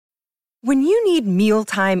When you need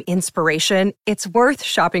mealtime inspiration, it's worth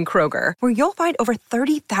shopping Kroger, where you'll find over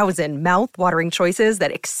 30,000 mouth-watering choices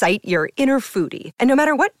that excite your inner foodie. And no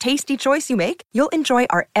matter what tasty choice you make, you'll enjoy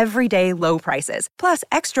our everyday low prices, plus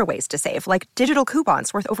extra ways to save, like digital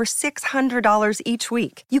coupons worth over $600 each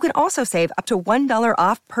week. You can also save up to $1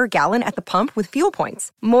 off per gallon at the pump with fuel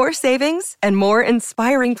points. More savings and more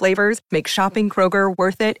inspiring flavors make shopping Kroger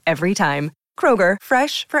worth it every time. Kroger,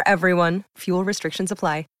 fresh for everyone. Fuel restrictions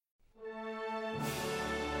apply.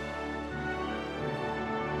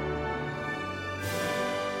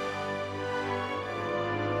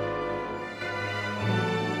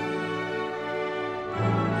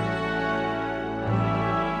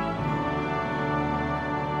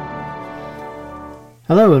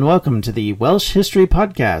 Hello and welcome to the Welsh History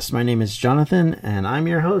Podcast. My name is Jonathan and I'm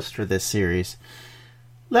your host for this series.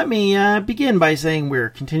 Let me begin by saying we're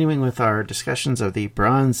continuing with our discussions of the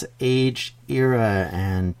Bronze Age era,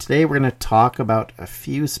 and today we're going to talk about a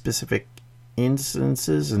few specific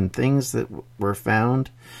instances and things that were found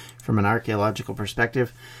from an archaeological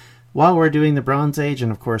perspective while we're doing the Bronze Age.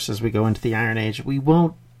 And of course, as we go into the Iron Age, we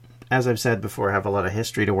won't, as I've said before, have a lot of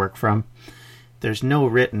history to work from. There's no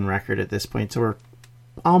written record at this point, so we're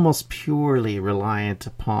almost purely reliant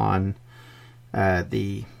upon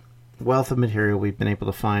the wealth of material we've been able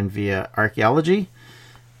to find via archaeology.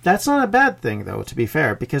 That's not a bad thing, though, to be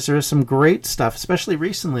fair, because there is some great stuff, especially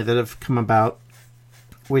recently, that have come about,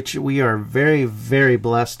 which we are very, very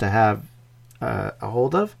blessed to have a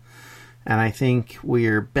hold of. And I think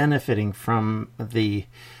we're benefiting from the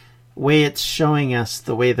way it's showing us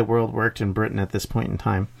the way the world worked in Britain at this point in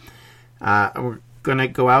time. We're going to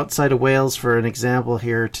go outside of Wales for an example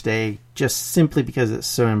here today, just simply because it's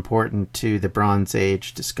so important to the Bronze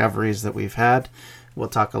Age discoveries that we've had. We'll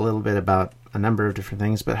talk a little bit about a number of different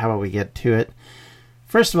things, but how about we get to it?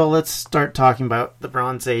 First of all, let's start talking about the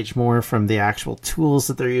Bronze Age more from the actual tools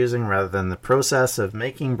that they're using rather than the process of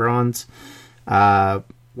making bronze.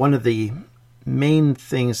 One of the main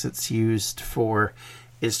things that's used for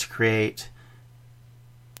is to create,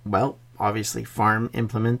 well, obviously farm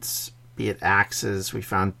implements, be it axes. We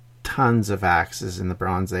found tons of axes in the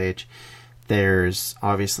Bronze Age. There's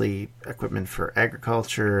obviously equipment for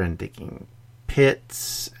agriculture and digging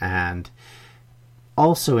pits, and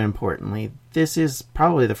also importantly, this is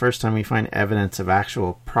probably the first time we find evidence of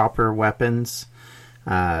actual proper weapons,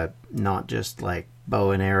 not just like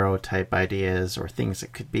bow and arrow type ideas or things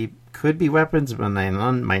that could be weapons but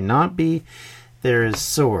might not be. There is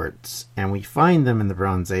swords, and we find them in the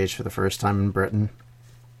Bronze Age for the first time in Britain.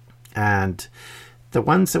 And the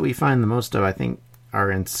ones that we find the most of, I think, are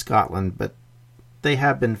in Scotland, but they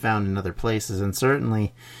have been found in other places, and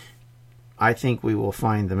certainly I think we will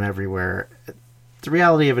find them everywhere. The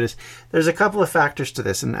reality of it is there's a couple of factors to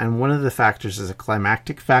this, and one of the factors is a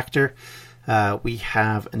climactic factor. We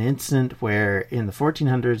have an incident where in the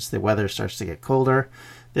 1400s the weather starts to get colder.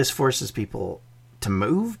 This forces people to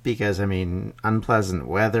move because, unpleasant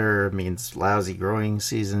weather means lousy growing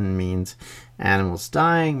season, means animals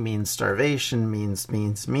dying, means starvation,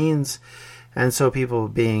 means. And so people,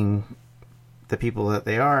 being the people that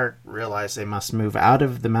they are, realize they must move out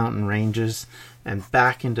of the mountain ranges and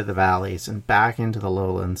back into the valleys and back into the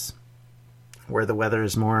lowlands where the weather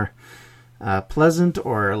is more pleasant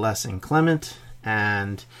or less inclement,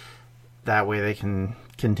 and that way they can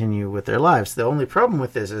continue with their lives. The only problem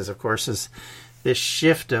with this is, of course, is this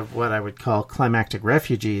shift of what I would call climactic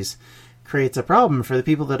refugees creates a problem for the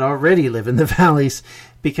people that already live in the valleys,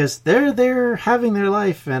 because they're there having their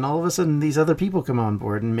life, and all of a sudden these other people come on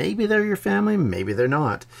board, and maybe they're your family, maybe they're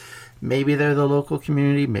not. Maybe they're the local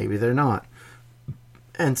community, maybe they're not.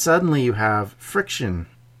 And suddenly you have friction,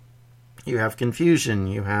 you have confusion,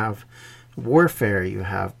 you have warfare, you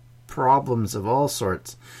have problems of all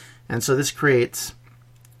sorts. And so this creates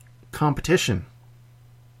competition.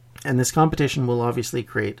 And this competition will obviously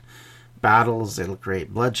create battles, it'll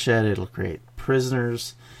create bloodshed, it'll create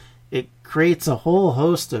prisoners. It creates a whole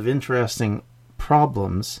host of interesting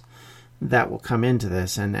problems that will come into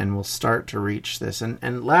this, and we'll start to reach this.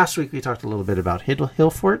 And last week we talked a little bit about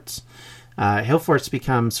hill forts. Hill forts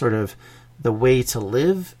become sort of the way to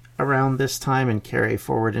live around this time and carry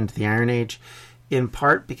forward into the Iron Age, in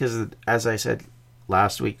part because, as I said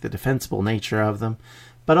last week, the defensible nature of them,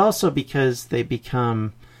 but also because they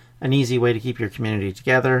become an easy way to keep your community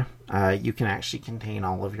together. You can actually contain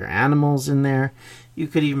all of your animals in there. You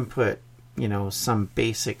could even put, some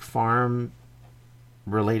basic farm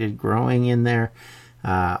related growing in there.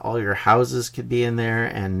 All your houses could be in there,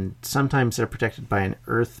 and sometimes they're protected by an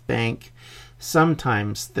earth bank.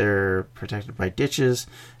 Sometimes they're protected by ditches,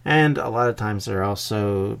 and a lot of times there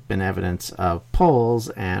also been evidence of poles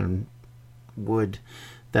and wood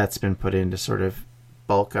that's been put in to sort of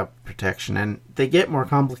bulk up protection. And they get more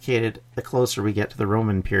complicated the closer we get to the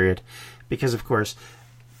Roman period, because of course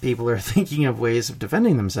people are thinking of ways of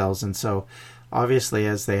defending themselves, and so obviously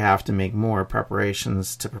as they have to make more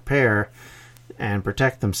preparations to prepare and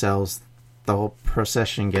protect themselves, the whole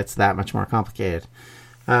procession gets that much more complicated.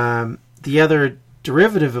 The other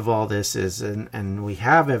derivative of all this is, and we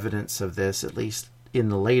have evidence of this at least in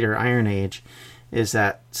the later Iron Age, is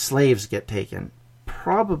that slaves get taken.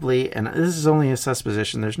 Probably, and this is only a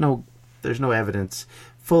supposition, there's no evidence,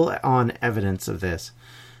 full on evidence of this,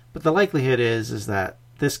 but the likelihood is that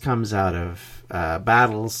this comes out of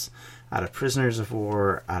battles, out of prisoners of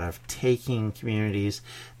war, out of taking communities.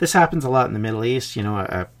 This happens a lot in the Middle East.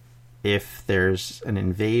 If there's an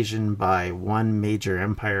invasion by one major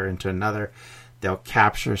empire into another, they'll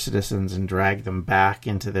capture citizens and drag them back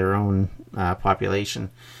into their own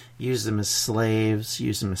population, use them as slaves,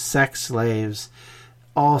 use them as sex slaves,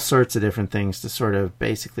 all sorts of different things to sort of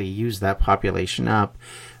basically use that population up.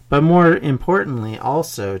 But more importantly,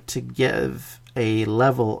 also to give a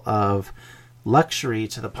level of luxury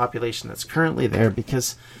to the population that's currently there,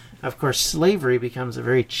 because of course slavery becomes a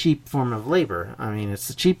very cheap form of labor. I mean, it's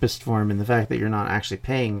the cheapest form in the fact that you're not actually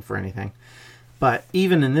paying for anything. But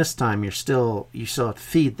even in this time, you still have to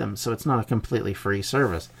feed them, so it's not a completely free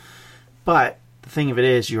service. But the thing of it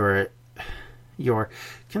is, you're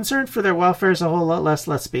concerned for their welfare is a whole lot less.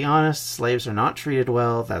 Let's be honest, slaves are not treated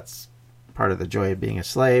well. That's part of the joy of being a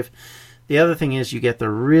slave. The other thing is you get the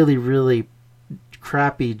really, really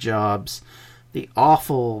crappy jobs, the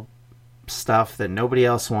awful stuff that nobody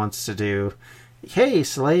else wants to do. Hey,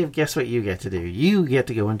 slave, guess what you get to do? You get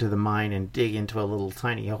to go into the mine and dig into a little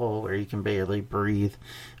tiny hole where you can barely breathe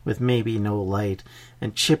with maybe no light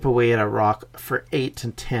and chip away at a rock for 8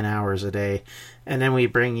 to 10 hours a day. And then we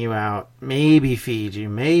bring you out, maybe feed you,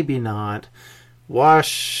 maybe not,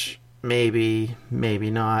 wash, maybe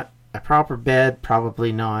not, a proper bed,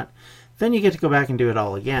 probably not. Then you get to go back and do it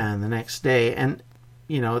all again the next day. And,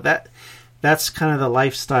 that's kind of the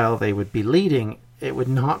lifestyle they would be leading. It would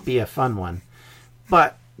not be a fun one.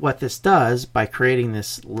 But what this does, by creating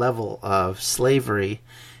this level of slavery,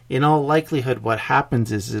 in all likelihood what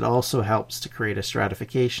happens is it also helps to create a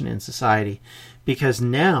stratification in society, because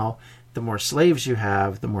now the more slaves you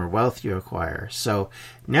have, the more wealth you acquire. So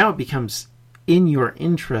now it becomes in your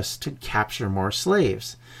interest to capture more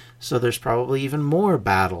slaves. So there's probably even more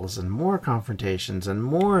battles and more confrontations and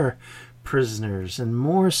more prisoners and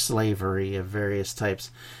more slavery of various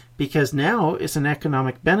types, because now it's an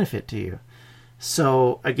economic benefit to you.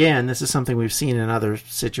 So again, this is something we've seen in other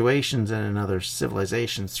situations and in other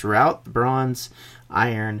civilizations throughout the Bronze,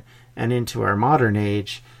 Iron, and into our modern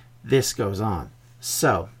age. This goes on.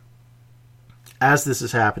 So as this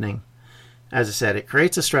is happening, as I said, it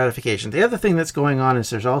creates a stratification. The other thing that's going on is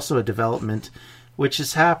there's also a development which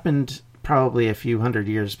has happened probably a few hundred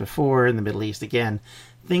years before in the Middle East. Again,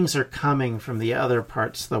 things are coming from the other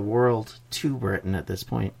parts of the world to Britain at this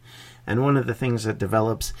point. And one of the things that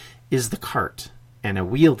develops is the cart, and a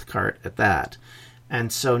wheeled cart at that. And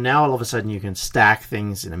so now all of a sudden you can stack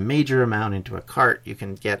things in a major amount into a cart. You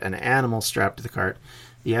can get an animal strapped to the cart.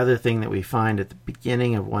 The other thing that we find at the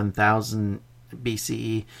beginning of 1000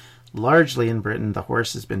 BCE, largely in Britain, the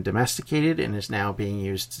horse has been domesticated and is now being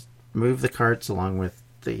used to move the carts along with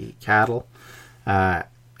the cattle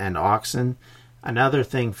and oxen. Another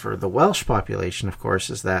thing for the Welsh population, of course,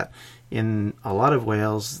 is that in a lot of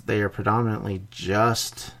Wales, they are predominantly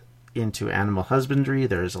just into animal husbandry.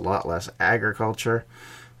 There's a lot less agriculture.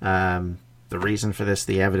 The reason for this,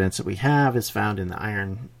 the evidence that we have, is found in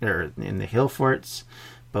the hill forts,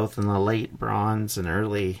 both in the late Bronze and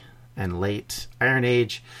early and late Iron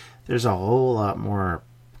Age. There's a whole lot more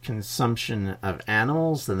consumption of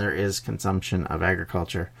animals than there is consumption of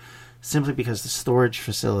agriculture, simply because the storage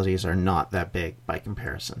facilities are not that big by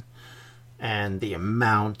comparison. And the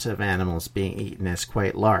amount of animals being eaten is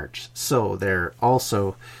quite large. So there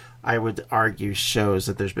also, I would argue, shows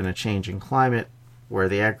that there's been a change in climate where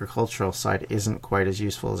the agricultural side isn't quite as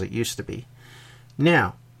useful as it used to be.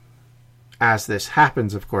 Now, as this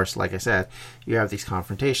happens, of course, like I said, you have these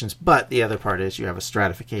confrontations, but the other part is you have a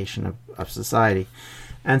stratification of society.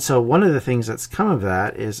 And so one of the things that's come of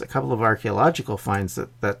that is a couple of archaeological finds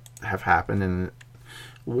that have happened. And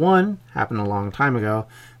one happened a long time ago.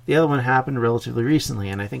 The other one happened relatively recently,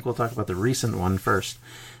 and I think we'll talk about the recent one first.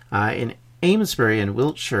 In Amesbury in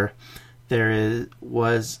Wiltshire,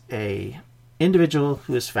 was a individual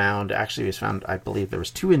who was found. Actually, he was found, I believe there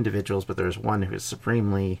was two individuals, but there was one who was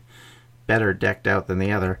supremely better decked out than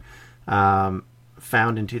the other.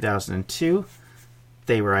 Found in 2002.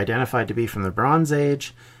 They were identified to be from the Bronze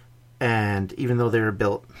Age, And even though they were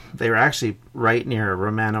built, they were actually right near a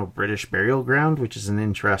Romano-British burial ground, which is an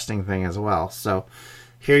interesting thing as well. So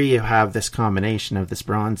here you have this combination of this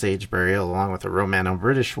Bronze Age burial along with a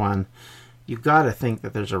Romano-British one. You've got to think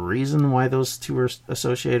that there's a reason why those two are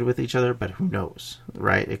associated with each other, but who knows,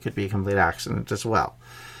 right? It could be a complete accident as well.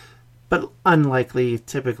 But unlikely,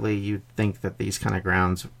 typically you'd think that these kind of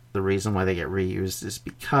grounds, the reason why they get reused is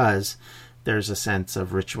because there's a sense of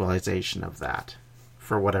ritualization of that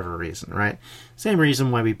for whatever reason, right? Same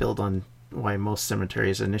reason why most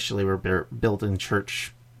cemeteries initially were built in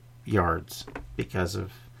church yards, because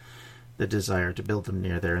of the desire to build them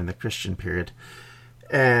near there in the Christian period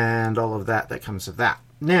and all of that comes of that.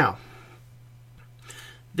 Now,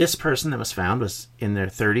 this person that was found was in their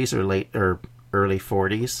 30s or early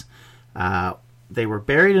 40s. They were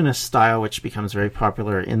buried in a style which becomes very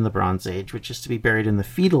popular in the Bronze Age, which is to be buried in the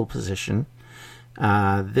fetal position.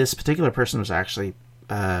 This particular person was actually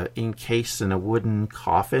encased in a wooden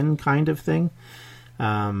coffin kind of thing,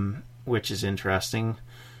 which is interesting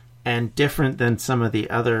and different than some of the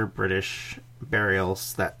other British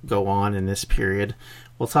burials that go on in this period.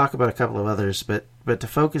 We'll talk about a couple of others, but to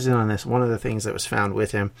focus in on this, one of the things that was found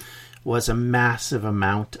with him was a massive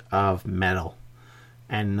amount of metal,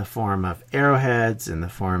 and in the form of arrowheads, in the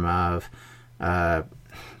form of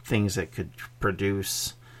things that could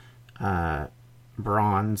produce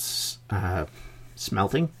bronze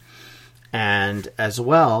smelting. And as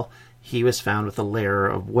well, he was found with a layer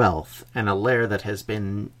of wealth, and a layer that has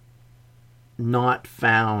been not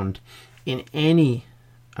found in any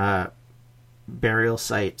burial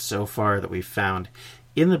site so far that we've found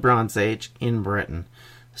in the Bronze Age in Britain.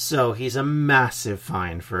 So he's a massive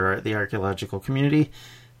find for the archaeological community.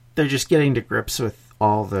 They're just getting to grips with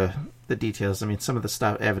all the details. I mean, some of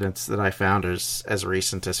the evidence that I found is as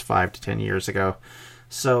recent as 5 to 10 years ago.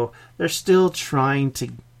 So they're still trying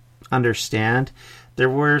to understand. There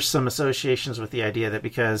were some associations with the idea that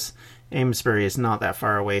because Amesbury is not that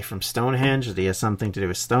far away from Stonehenge, that he has something to do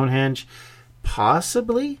with Stonehenge.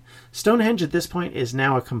 Possibly. Stonehenge at this point is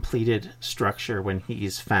now a completed structure when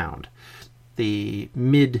he's found. The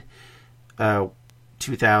mid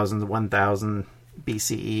 2000, 1000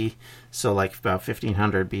 BCE, so like about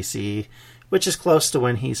 1500 BCE, which is close to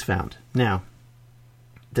when he's found. Now,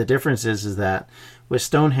 the difference is that with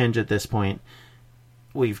Stonehenge at this point,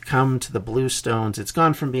 we've come to the blue stones. It's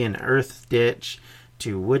gone from being an earth ditch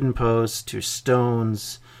to wooden posts to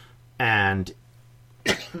stones, and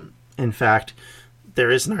in fact, there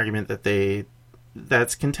is an argument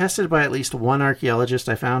that's contested by at least one archaeologist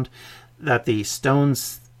I found, that the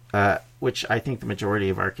stones, which I think the majority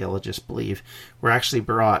of archaeologists believe, were actually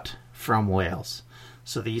brought from Wales.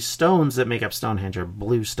 So these stones that make up Stonehenge are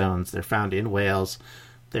blue stones. They're found in Wales.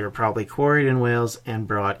 They were probably quarried in Wales and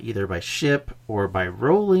brought either by ship or by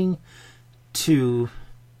rolling to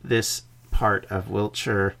this part of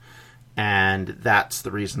Wiltshire, and that's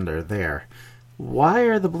the reason they're there. Why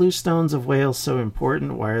are the blue stones of Wales so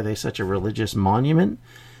important? Why are they such a religious monument?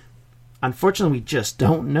 Unfortunately, we just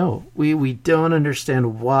don't know. We don't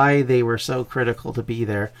understand why they were so critical to be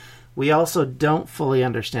there. We also don't fully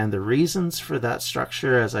understand the reasons for that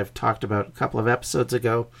structure, as I've talked about a couple of episodes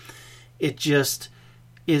ago. It just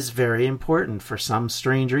is very important for some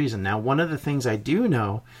strange reason. Now, one of the things I do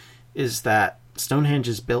know is that Stonehenge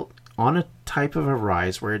is built on a type of a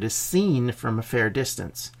rise where it is seen from a fair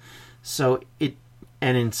distance. So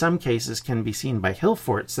and in some cases can be seen by hill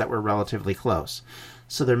forts that were relatively close.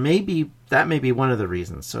 So that may be one of the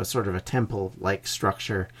reasons. So it's sort of a temple-like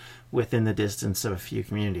structure within the distance of a few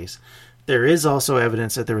communities. There is also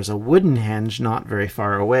evidence that there was a wooden henge not very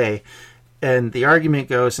far away. And the argument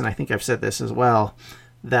goes, and I think I've said this as well,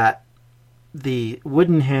 that the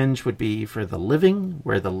wooden henge would be for the living,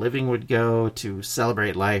 where the living would go to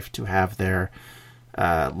celebrate life, to have their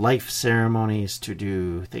life ceremonies, to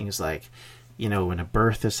do things like, when a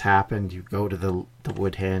birth has happened, you go to the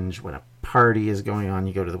wood henge. When a party is going on,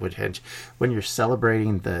 you go to the wood henge. When you're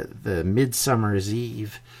celebrating the Midsummer's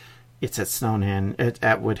Eve, it's at Stonehenge,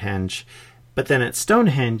 at Woodhenge. But then at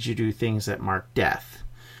Stonehenge, you do things that mark death.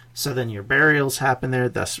 So then your burials happen there.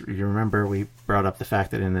 Thus, you remember we brought up the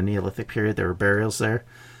fact that in the Neolithic period, there were burials there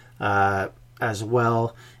as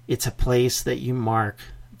well. It's a place that you mark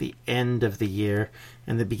the end of the year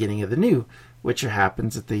and the beginning of the new, which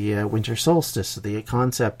happens at the winter solstice. So the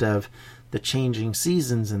concept of the changing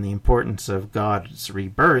seasons and the importance of God's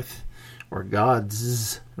rebirth, or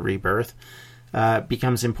God's rebirth,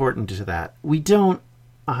 becomes important to that. We don't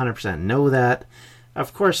 100% know that.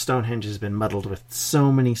 Of course, Stonehenge has been muddled with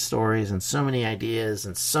so many stories and so many ideas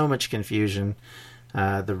and so much confusion.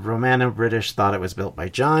 The Romano-British thought it was built by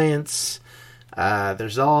giants.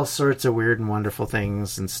 There's all sorts of weird and wonderful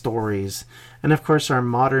things and stories. And of course, our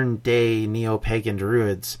modern day neo-pagan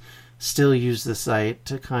druids still use the site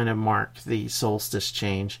to kind of mark the solstice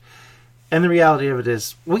change. And the reality of it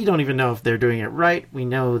is, we don't even know if they're doing it right. We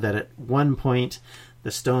know that at one point,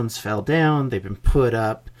 the stones fell down, they've been put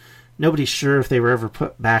up. Nobody's sure if they were ever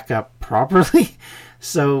put back up properly.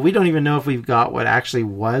 So we don't even know if we've got what actually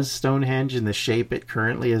was Stonehenge in the shape it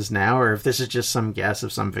currently is now, or if this is just some guess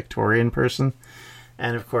of some Victorian person.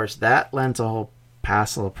 And of course, that lends a whole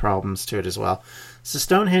passel of problems to it as well. So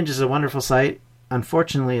Stonehenge is a wonderful site.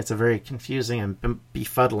 Unfortunately, it's a very confusing and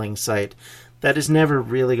befuddling site that is never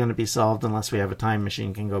really going to be solved unless we have a time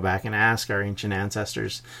machine, can go back and ask our ancient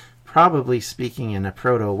ancestors, probably speaking in a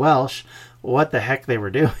Proto-Welsh, what the heck they were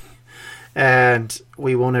doing. And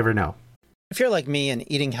we won't ever know. If you're like me and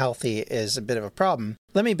eating healthy is a bit of a problem,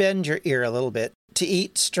 let me bend your ear a little bit to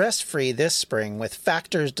eat stress-free this spring with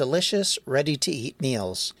Factor's delicious, ready-to-eat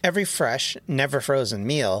meals. Every fresh, never frozen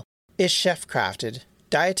meal is chef-crafted,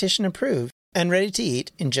 dietitian approved, and ready to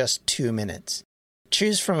eat in just 2 minutes.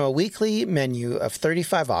 Choose from a weekly menu of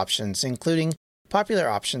 35 options, including popular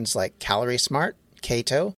options like Calorie Smart,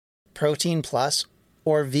 Keto, Protein Plus,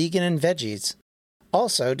 or Vegan and Veggies.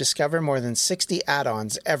 Also, discover more than 60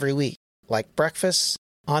 add-ons every week, like breakfast,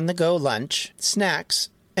 on-the-go lunch, snacks,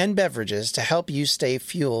 and beverages to help you stay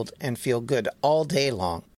fueled and feel good all day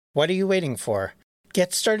long. What are you waiting for?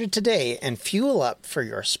 Get started today and fuel up for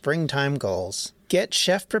your springtime goals. Get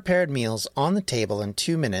chef-prepared meals on the table in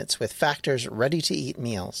 2 minutes with Factor's ready-to-eat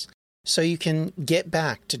meals, so you can get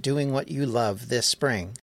back to doing what you love this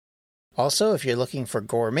spring. Also, if you're looking for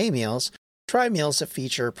gourmet meals, try meals that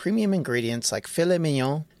feature premium ingredients like filet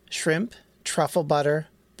mignon, shrimp, truffle butter,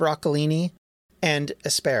 broccolini, and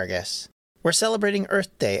asparagus. We're celebrating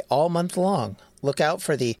Earth Day all month long. Look out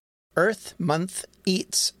for the Earth Month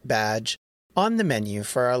Eats badge on the menu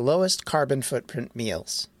for our lowest carbon footprint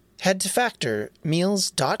meals. Head to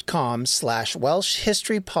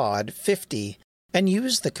factormeals.com/WelshHistoryPod50 and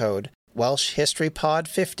use the code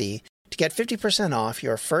WelshHistoryPod50 to get 50% off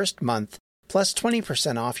your first month plus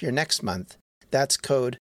 20% off your next month. That's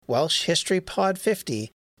code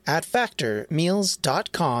WelshHistoryPod50 at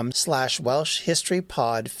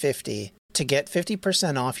factormeals.com/WelshHistoryPod50 to get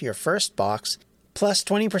 50% off your first box plus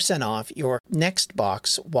 20% off your next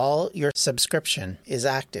box while your subscription is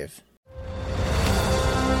active.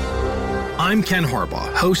 I'm Ken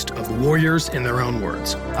Harbaugh, host of Warriors in Their Own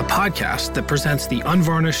Words, a podcast that presents the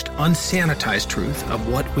unvarnished, unsanitized truth of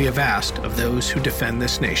what we have asked of those who defend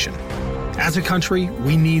this nation. As a country,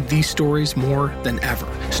 we need these stories more than ever.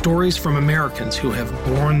 Stories from Americans who have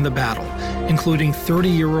borne the battle, including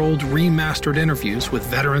 30-year-old remastered interviews with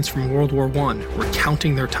veterans from World War I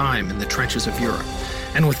recounting their time in the trenches of Europe,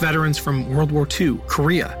 and with veterans from World War II,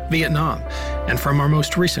 Korea, Vietnam, and from our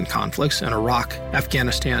most recent conflicts in Iraq,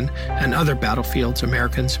 Afghanistan, and other battlefields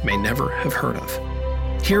Americans may never have heard of.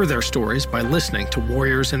 Hear their stories by listening to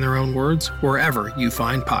Warriors in Their Own Words wherever you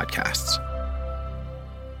find podcasts.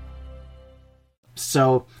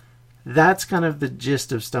 So that's kind of the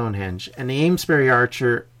gist of Stonehenge. And the Amesbury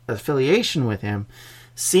Archer affiliation with him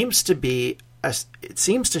seems to be, it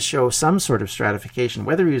seems to show some sort of stratification,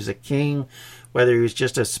 whether he was a king, whether he was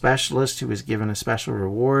just a specialist who was given a special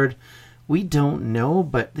reward. We don't know,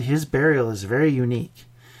 but his burial is very unique.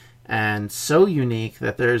 And so unique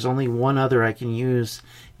that there's only one other I can use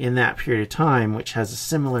in that period of time, which has a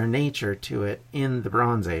similar nature to it in the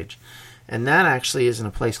Bronze Age. And that actually is in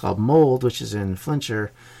a place called Mold, which is in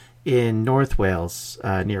Flintshire in North Wales,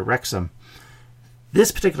 near Wrexham.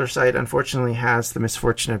 This particular site, unfortunately, has the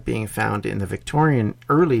misfortune of being found in the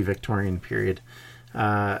early Victorian period.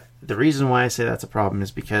 The reason why I say that's a problem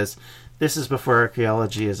is because this is before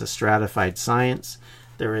archaeology is a stratified science.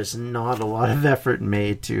 There is not a lot of effort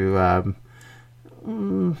made to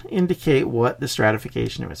indicate what the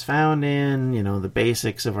stratification it was found in, the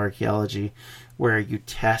basics of archaeology, where you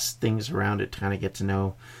test things around it to kind of get to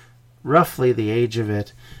know roughly the age of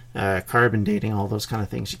it, carbon dating, all those kind of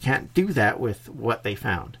things. You can't do that with what they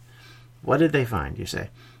found. What did they find, you say?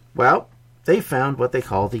 Well, they found what they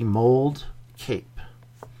call the Mold Cape.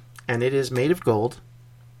 And it is made of gold.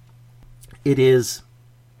 It is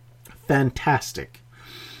fantastic.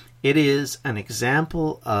 It is an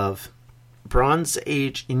example of Bronze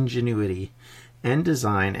Age ingenuity and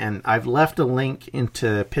design. And I've left a link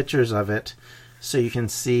into pictures of it so you can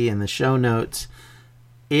see in the show notes.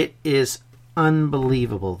 It is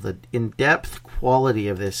unbelievable. The in-depth quality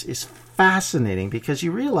of this is fascinating because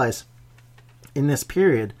you realize in this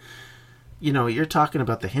period, you're talking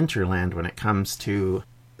about the hinterland when it comes to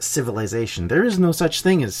civilization. There is no such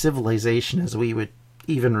thing as civilization as we would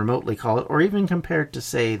even remotely call it, or even compared to,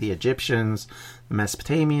 say, the Egyptians, the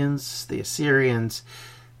Mesopotamians, the Assyrians.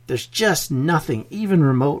 There's just nothing even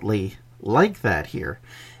remotely like that here.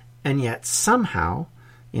 And yet somehow,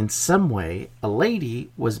 in some way, a lady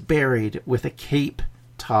was buried with a cape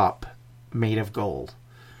top made of gold.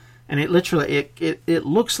 And it literally, it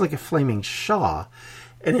looks like a flaming Shaw,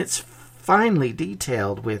 and it's finely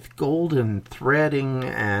detailed with golden threading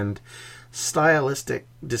and stylistic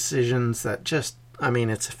decisions that just, I mean,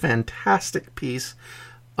 it's a fantastic piece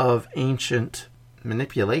of ancient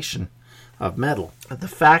manipulation of metal. The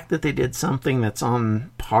fact that they did something that's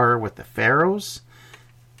on par with the pharaohs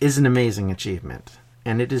is an amazing achievement,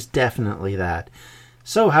 and it is definitely that.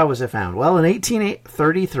 So how was it found? Well, in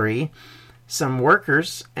 1833, some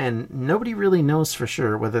workers, and nobody really knows for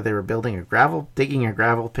sure whether they were digging a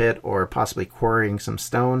gravel pit or possibly quarrying some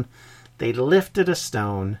stone, they lifted a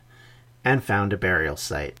stone and found a burial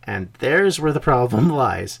site. And there's where the problem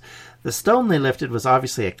lies. The stone they lifted was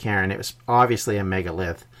obviously a cairn. It was obviously a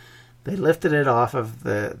megalith. They lifted it off of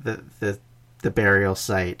the burial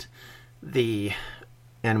site.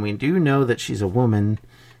 And we do know that she's a woman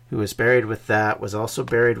who was buried with that, was also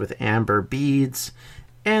buried with amber beads,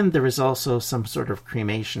 and there was also some sort of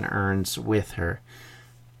cremation urns with her.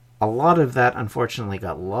 A lot of that, unfortunately,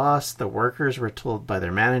 got lost. The workers were told by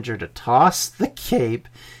their manager to toss the cape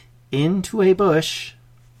into a bush,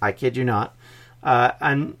 I kid you not,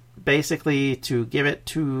 and basically to give it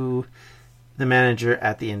to the manager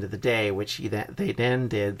at the end of the day, which they then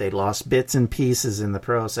did. They lost bits and pieces in the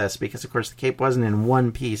process because, of course, the cape wasn't in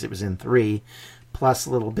one piece, it was in three, plus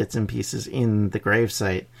little bits and pieces in the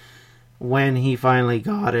gravesite. When he finally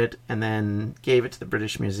got it and then gave it to the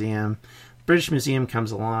British Museum, British Museum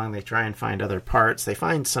comes along, they try and find other parts. They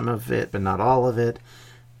find some of it, but not all of it,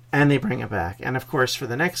 and they bring it back. And, of course, for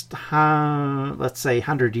the next, let's say,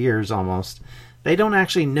 100 years almost, they don't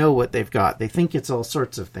actually know what they've got. They think it's all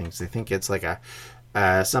sorts of things. They think it's like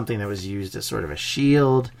something that was used as sort of a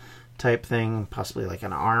shield type thing, possibly like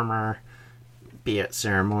an armor, be it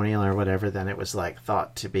ceremonial or whatever. Then it was like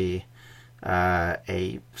thought to be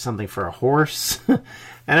something for a horse.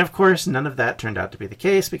 And of course, none of that turned out to be the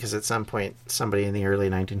case, because at some point somebody in the early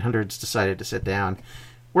 1900s decided to sit down,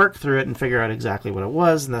 work through it, and figure out exactly what it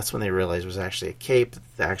was. And that's when they realized it was actually a cape.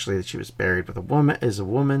 Actually, that she was buried with a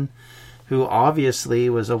woman who obviously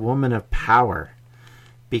was a woman of power,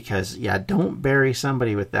 because don't bury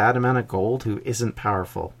somebody with that amount of gold who isn't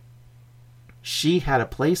powerful. She had a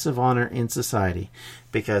place of honor in society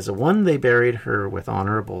because, one, they buried her with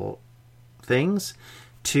honorable things.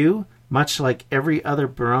 Two, much like every other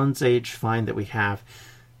Bronze Age find that we have,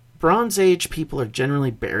 Bronze Age people are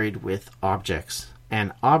generally buried with objects,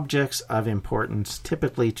 and objects of importance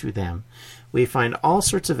typically to them. We find all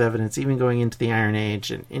sorts of evidence, even going into the Iron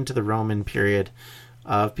Age and into the Roman period,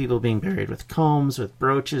 of people being buried with combs, with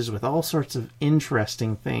brooches, with all sorts of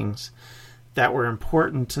interesting things that were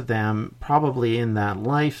important to them, probably in that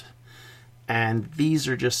life. And these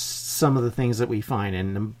are just some of the things that we find.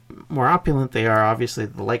 And the more opulent they are, obviously,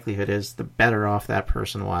 the likelihood is the better off that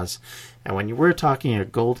person was. And when we're talking a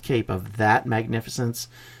gold cape of that magnificence,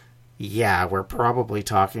 we're probably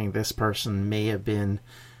talking this person may have been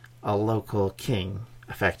a local king,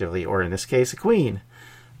 effectively, or in this case, a queen,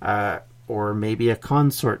 or maybe a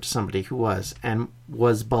consort to somebody who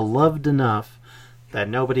was beloved enough that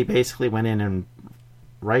nobody basically went in and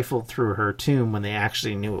rifled through her tomb when they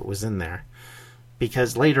actually knew it was in there.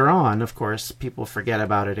 Because later on, of course, people forget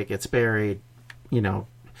about it, it gets buried.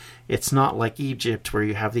 It's not like Egypt, where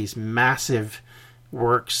you have these massive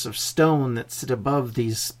works of stone that sit above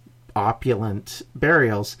these opulent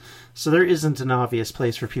burials, so there isn't an obvious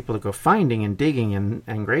place for people to go finding and digging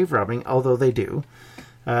and grave robbing, although they do.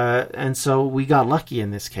 And so we got lucky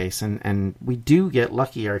in this case, and we do get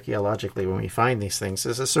lucky archaeologically when we find these things.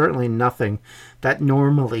 This is certainly nothing that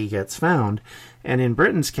normally gets found, and in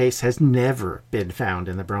Britain's case has never been found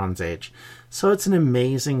in the Bronze Age. So it's an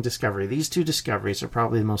amazing discovery. These two discoveries are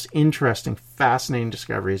probably the most interesting, fascinating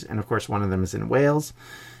discoveries, and of course one of them is in Wales,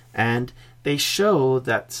 and they show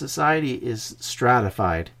that society is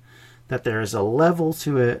stratified, that there is a level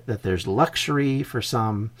to it, that there's luxury for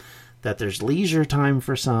some, that there's leisure time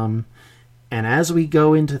for some. And as we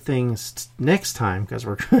go into things next time, because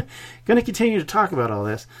we're going to continue to talk about all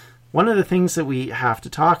this, one of the things that we have to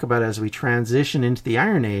talk about as we transition into the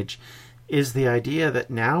Iron Age is the idea that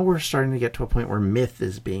now we're starting to get to a point where myth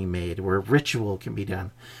is being made, where ritual can be done.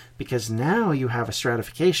 Because now you have a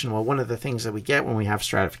stratification. Well, one of the things that we get when we have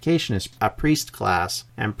stratification is a priest class.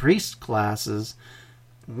 And priest classes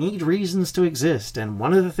need reasons to exist. And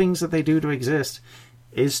one of the things that they do to exist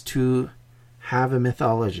is to have a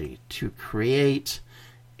mythology, to create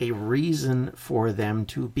a reason for them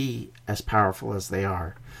to be as powerful as they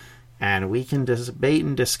are. And we can debate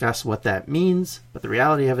and discuss what that means, but the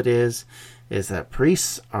reality of it is that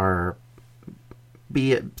priests are,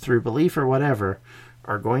 be it through belief or whatever,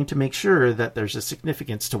 are going to make sure that there's a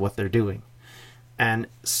significance to what they're doing. And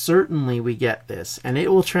certainly we get this, and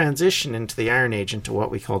it will transition into the Iron Age into what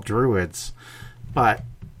we call druids. But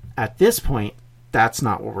at this point, that's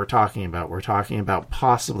not what we're talking about. We're talking about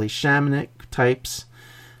possibly shamanic types,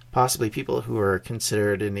 possibly people who are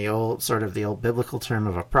considered in the old biblical term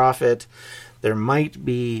of a prophet. There might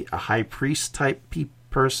be a high priest type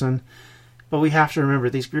person, but we have to remember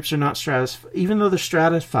these groups are not stratified. Even though they're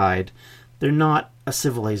stratified, they're not a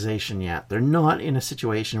civilization yet. They're not in a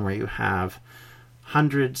situation where you have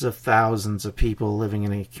hundreds of thousands of people living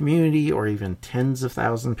in a community, or even tens of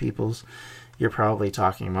thousands of people. You're probably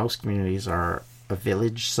talking, most communities are a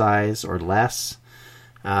village size or less.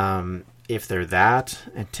 If they're that,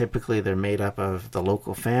 and typically they're made up of the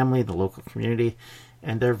local family, the local community,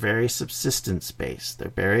 and they're very subsistence based. They're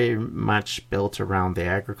very much built around the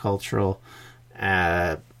agricultural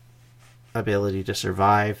ability to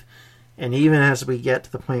survive. And even as we get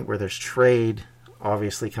to the point where there's trade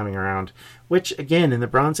obviously coming around, which again in the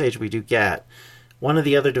Bronze Age we do get, one of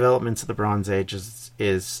the other developments of the Bronze Age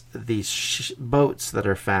is these boats that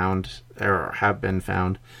are found, or have been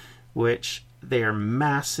found, which they are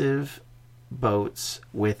massive boats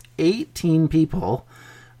with 18 people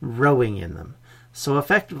rowing in them. So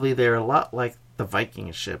effectively they're a lot like the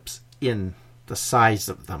Viking ships in the size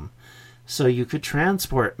of them. So you could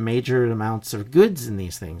transport major amounts of goods in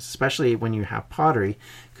these things, especially when you have pottery,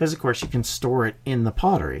 because of course you can store it in the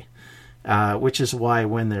pottery. Which is why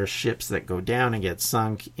when there's ships that go down and get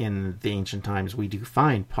sunk in the ancient times, we do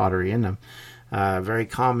find pottery in them. Very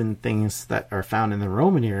common things that are found in the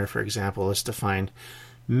Roman era, for example, is to find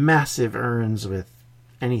massive urns with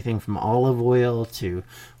anything from olive oil to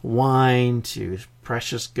wine to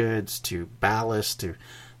precious goods to ballast to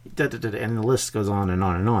and the list goes on and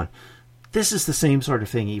on and on. This is the same sort of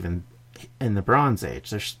thing even in the Bronze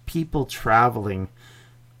Age. There's people traveling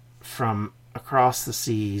from across the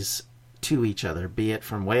seas to each other, be it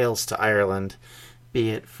from Wales to Ireland,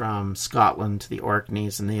 be it from Scotland to the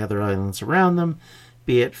Orkneys and the other islands around them,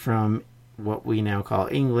 be it from what we now call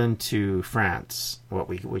England to France, what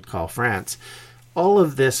we would call France. All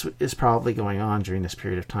of this is probably going on during this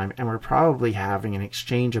period of time, and we're probably having an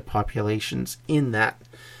exchange of populations in that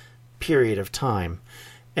period of time.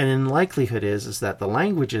 And in likelihood is that the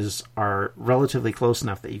languages are relatively close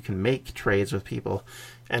enough that you can make trades with people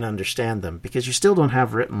and understand them, because you still don't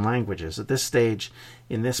have written languages. At this stage,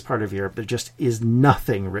 in this part of Europe, there just is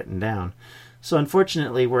nothing written down. So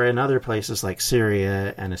unfortunately, we're in other places like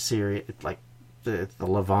Syria and Assyria, like the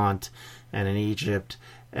Levant, and in Egypt,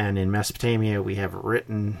 and in Mesopotamia, we have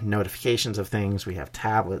written notifications of things. We have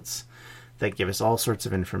tablets that give us all sorts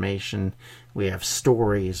of information. We have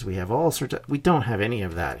stories. We have all sorts of... We don't have any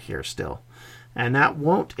of that here still. And that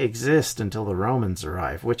won't exist until the Romans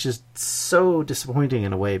arrive, which is so disappointing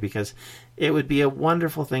in a way, because it would be a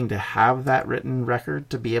wonderful thing to have that written record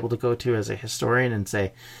to be able to go to as a historian and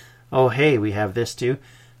say, oh, hey, we have this too.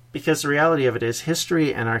 Because the reality of it is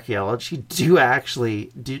history and archaeology do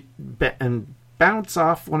actually bounce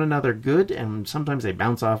off one another good, and sometimes they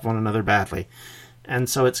bounce off one another badly. And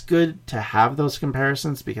so it's good to have those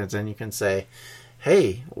comparisons, because then you can say,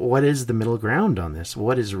 hey, what is the middle ground on this?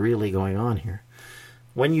 What is really going on here?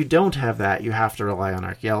 When you don't have that, you have to rely on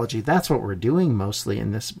archaeology. That's what we're doing mostly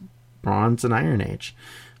in this Bronze and Iron Age.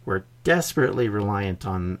 We're desperately reliant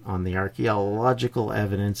on the archaeological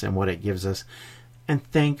evidence and what it gives us. And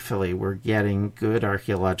thankfully, we're getting good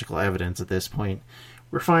archaeological evidence at this point.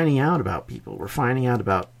 We're finding out about people. We're finding out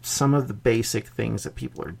about some of the basic things that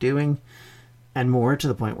people are doing. And more to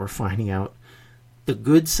the point, we're finding out the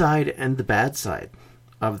good side and the bad side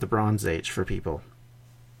of the Bronze Age for people.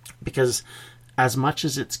 Because as much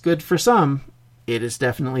as it's good for some, it is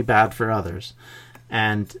definitely bad for others.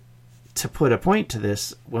 And to put a point to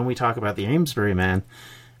this, when we talk about the Amesbury man,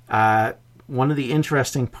 one of the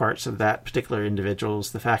interesting parts of that particular individual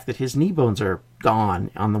is the fact that his knee bones are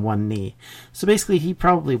gone on the one knee. So basically, he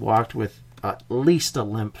probably walked with at least a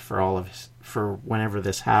limp for whenever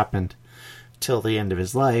this happened till the end of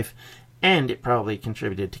his life, and it probably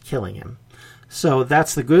contributed to killing him. So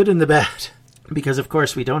that's the good and the bad, because of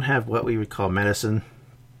course we don't have what we would call medicine.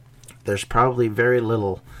 There's probably very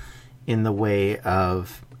little in the way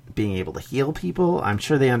of being able to heal people. I'm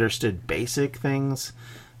sure they understood basic things.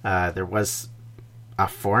 There was a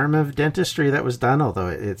form of dentistry that was done, although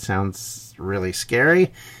it sounds really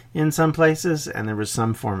scary in some places, and there was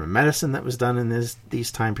some form of medicine that was done in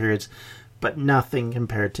these time periods. but nothing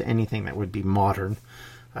compared to anything that would be modern.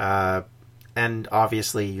 And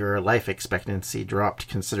obviously your life expectancy dropped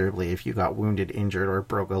considerably if you got wounded, injured, or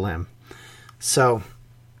broke a limb. So,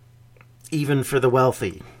 even for the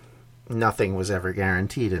wealthy, nothing was ever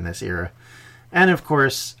guaranteed in this era. And of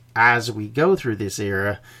course, as we go through this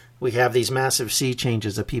era, we have these massive sea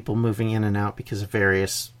changes of people moving in and out because of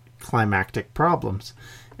various climactic problems.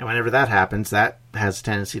 And whenever that happens, that has a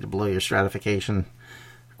tendency to blow your stratification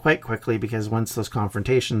quite quickly, because once those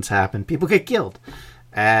confrontations happen, people get killed.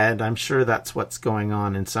 And I'm sure that's what's going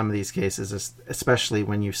on in some of these cases, especially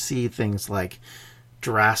when you see things like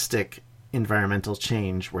drastic environmental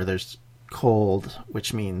change where there's cold,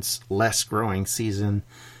 which means less growing season,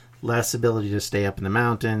 less ability to stay up in the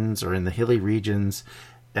mountains or in the hilly regions,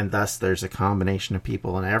 and thus there's a combination of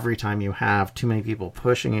people. And every time you have too many people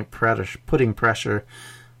putting pressure,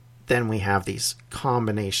 then we have these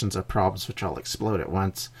combinations of problems which all explode at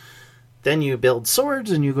once. Then you build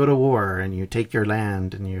swords and you go to war and you take your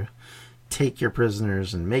land and you take your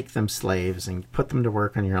prisoners and make them slaves and put them to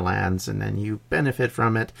work on your lands, and then you benefit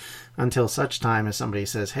from it until such time as somebody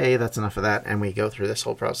says, hey, that's enough of that, and we go through this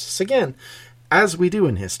whole process again, as we do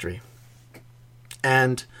in history.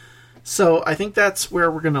 And so I think that's where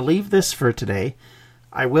we're going to leave this for today.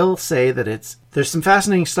 I will say that there's some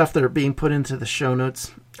fascinating stuff that are being put into the show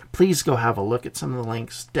notes. Please go have a look at some of the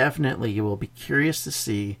links. Definitely you will be curious to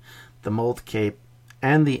see the Mold Cape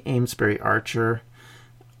and the Amesbury Archer.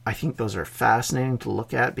 I think those are fascinating to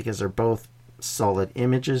look at because they're both solid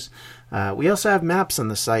images. We also have maps on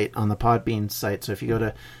the site, on the Podbean site. So if you go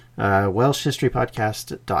to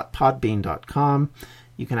welshhistorypodcast.podbean.com,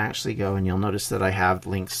 you can actually go and you'll notice that I have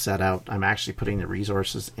links set out. I'm actually putting the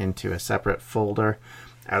resources into a separate folder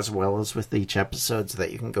as well as with each episode so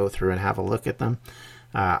that you can go through and have a look at them.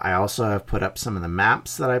 I also have put up some of the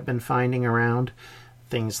maps that I've been finding around,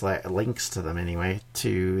 things like links to them anyway,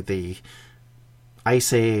 to the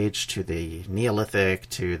Ice Age, to the Neolithic,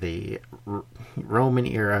 to the Roman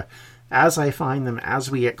era. As I find them,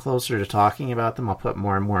 as we get closer to talking about them, I'll put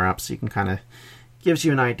more and more up so you can kind of gives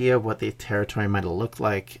you an idea of what the territory might have looked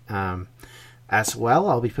like. As well,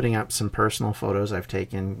 I'll be putting up some personal photos I've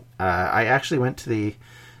taken. I actually went to the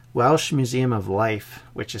Welsh Museum of Life,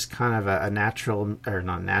 which is kind of a natural, or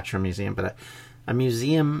not natural museum, but a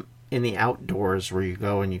museum in the outdoors where you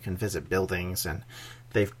go and you can visit buildings, and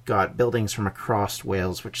they've got buildings from across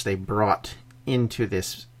Wales which they brought into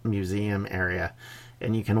this museum area,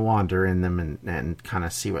 and you can wander in them and kind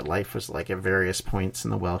of see what life was like at various points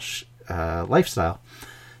in the Welsh lifestyle.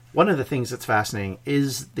 One of the things that's fascinating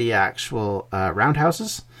is the actual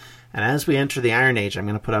roundhouses, and as we enter the Iron Age, I'm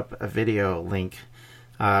going to put up a video link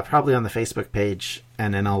probably on the Facebook page,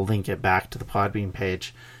 and then I'll link it back to the Podbean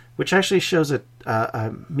page, which actually shows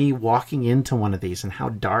me walking into one of these and how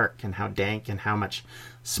dark and how dank and how much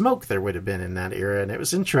smoke there would have been in that era. And it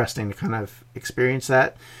was interesting to kind of experience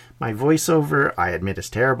that. My voiceover, I admit,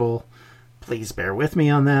 is terrible. Please bear with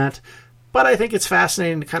me on that. But I think it's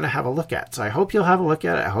fascinating to kind of have a look at. So I hope you'll have a look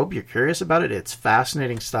at it. I hope you're curious about it. It's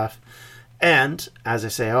fascinating stuff. And as I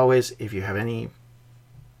say always, if you have any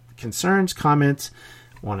concerns, comments,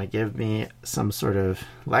 want to give me some sort of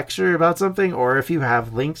lecture about something, or if you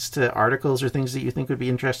have links to articles or things that you think would be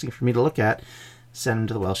interesting for me to look at, send them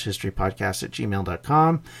to the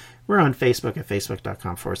welshhistorypodcast@gmail.com. We're on Facebook at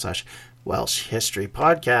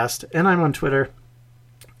facebook.com/welshhistorypodcast, and I'm on Twitter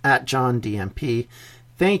at JohnDMP.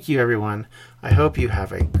 Thank you, everyone. I hope you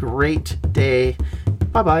have a great day.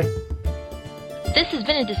 Bye-bye. This has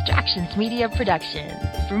been a Distractions Media production.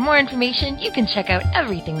 For more information, you can check out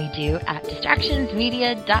everything we do at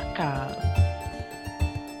distractionsmedia.com.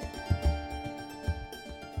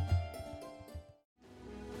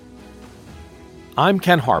 I'm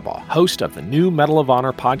Ken Harbaugh, host of the new Medal of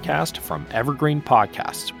Honor podcast from Evergreen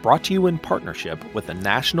Podcasts, brought to you in partnership with the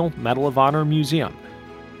National Medal of Honor Museum.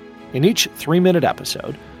 In each 3-minute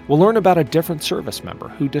episode, we'll learn about a different service member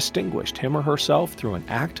who distinguished him or herself through an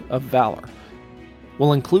act of valor.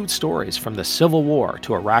 We'll include stories from the Civil War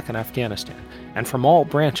to Iraq and Afghanistan, and from all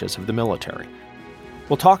branches of the military.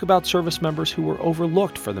 We'll talk about service members who were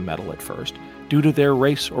overlooked for the medal at first due to their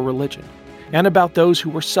race or religion, and about those who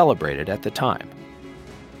were celebrated at the time.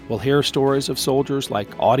 We'll hear stories of soldiers like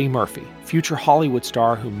Audie Murphy, future Hollywood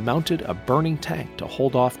star who mounted a burning tank to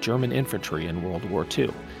hold off German infantry in World War II.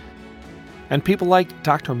 And people like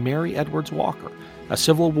Dr. Mary Edwards Walker, a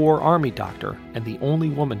Civil War Army doctor and the only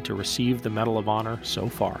woman to receive the Medal of Honor so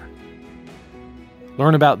far.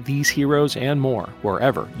 Learn about these heroes and more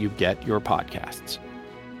wherever you get your podcasts.